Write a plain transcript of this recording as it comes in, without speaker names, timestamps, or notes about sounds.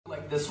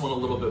this one a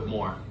little bit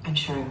more. I'm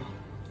sure.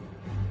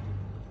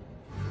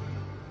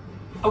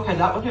 Okay,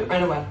 that one hit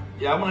right away.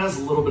 Yeah, that one has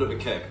a little bit of a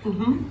kick.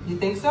 You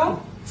think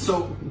so?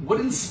 So, what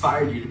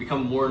inspired you to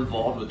become more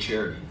involved with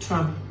charity?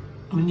 Trump,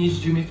 I'm gonna need you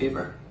to do me a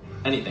favor.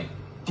 Anything.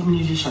 I'm gonna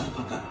need you to shut the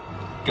fuck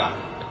up. Got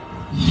it.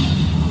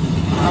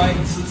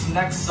 Alright, so this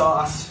next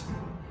sauce,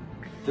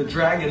 the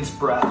dragon's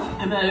breath.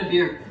 I'm out of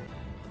beer.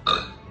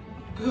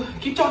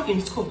 Keep talking,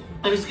 it's cool.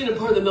 I'm just gonna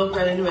pour the milk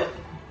right into it.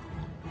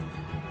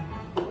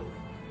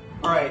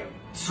 Alright,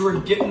 so we're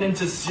getting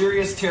into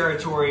serious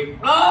territory.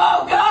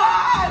 Oh,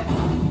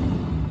 God!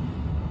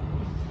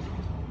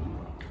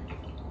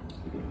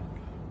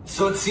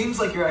 So it seems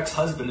like your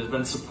ex-husband has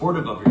been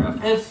supportive of your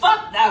efforts. And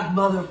fuck that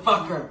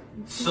motherfucker.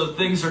 So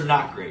things are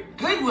not great.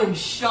 Good one,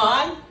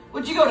 Sean.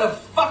 Would you go to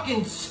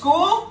fucking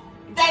school?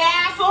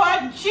 That asshole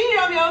had cheated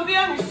on me. I would be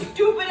on your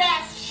stupid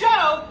ass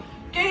show,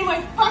 getting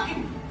my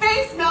fucking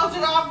face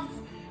melted off,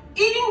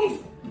 eating these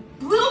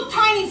little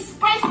tiny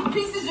spicy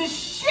pieces of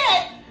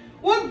shit,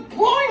 while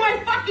blowing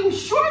my fucking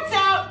shorts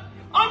out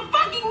on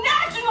fucking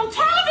national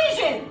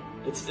television.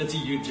 It's a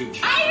YouTube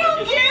channel. I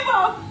don't give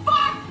a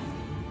fuck